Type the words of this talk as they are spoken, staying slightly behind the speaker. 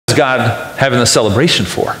God having the celebration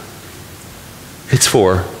for? It's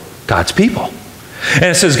for God's people. And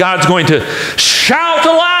it says God's going to shout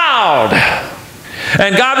aloud.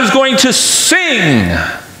 And God is going to sing.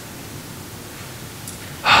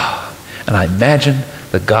 And I imagine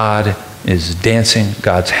that God is dancing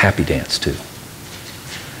God's happy dance too.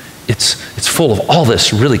 It's full of all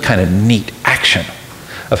this really kind of neat action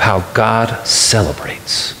of how God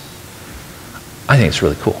celebrates. I think it's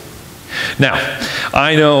really cool. Now,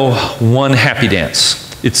 I know one happy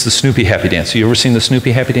dance. It's the Snoopy happy dance. You ever seen the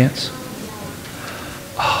Snoopy happy dance?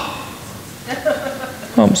 Oh,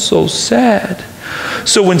 I'm so sad.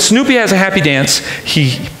 So when Snoopy has a happy dance,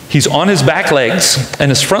 he's on his back legs, and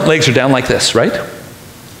his front legs are down like this, right?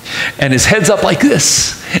 And his head's up like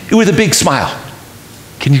this, with a big smile.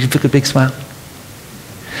 Can you put a big smile?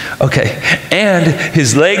 Okay. And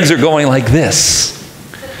his legs are going like this,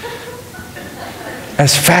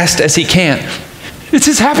 as fast as he can. It's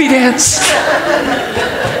his happy dance.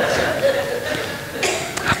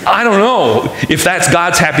 I don't know if that's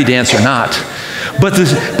God's happy dance or not. But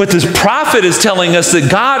this prophet is telling us that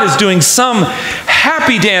God is doing some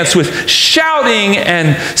happy dance with shouting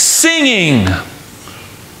and singing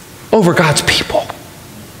over God's people.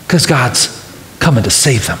 Because God's coming to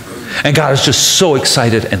save them. And God is just so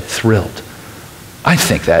excited and thrilled. I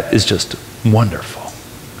think that is just wonderful.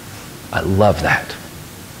 I love that.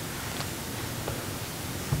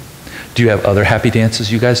 Do you have other happy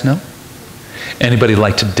dances you guys know? Anybody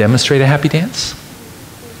like to demonstrate a happy dance?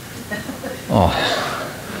 Oh,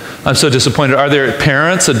 I'm so disappointed. Are there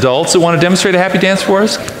parents, adults that want to demonstrate a happy dance for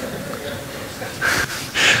us?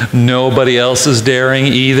 Nobody else is daring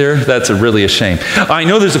either. That's really a shame. I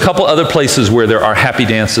know there's a couple other places where there are happy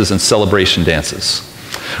dances and celebration dances.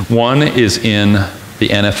 One is in the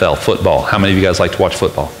NFL, football. How many of you guys like to watch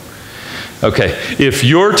football? Okay, if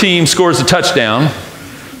your team scores a touchdown,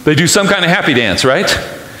 they do some kind of happy dance, right?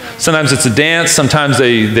 Sometimes it's a dance, sometimes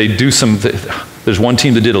they do some, there's one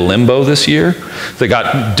team that did a limbo this year. They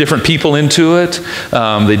got different people into it.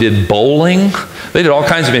 They did bowling. They did all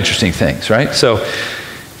kinds of interesting things, right? So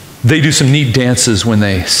they do some neat dances when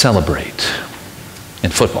they celebrate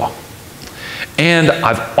in football. And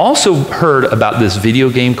I've also heard about this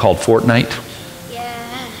video game called Fortnite.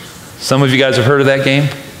 Yeah. Some of you guys have heard of that game?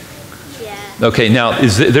 Yeah. Okay, now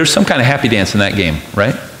there's some kind of happy dance in that game,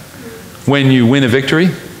 right? When you win a victory?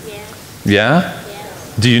 Yeah?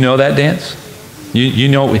 Do you know that dance? You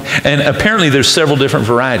know, and apparently there's several different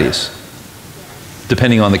varieties,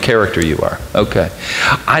 depending on the character you are. Okay.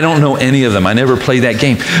 I don't know any of them. I never played that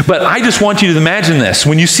game. But I just want you to imagine this.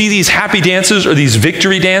 When you see these happy dances or these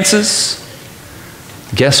victory dances,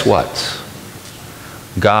 guess what?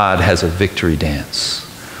 God has a victory dance.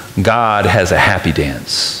 God has a happy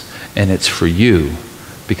dance. And it's for you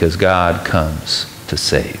because God comes to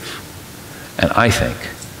save. And I think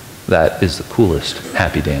that is the coolest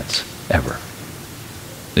happy dance ever.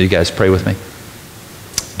 Will you guys pray with me?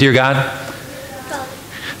 Dear God,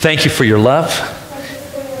 thank you for your love.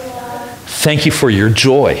 Thank you for your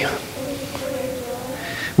joy.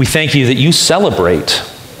 We thank you that you celebrate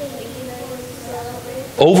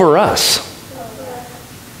over us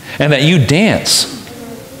and that you dance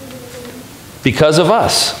because of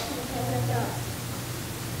us.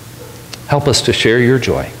 Help us to share your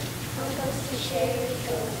joy.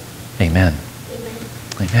 Amen.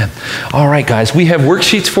 Amen. All right, guys, we have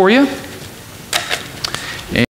worksheets for you.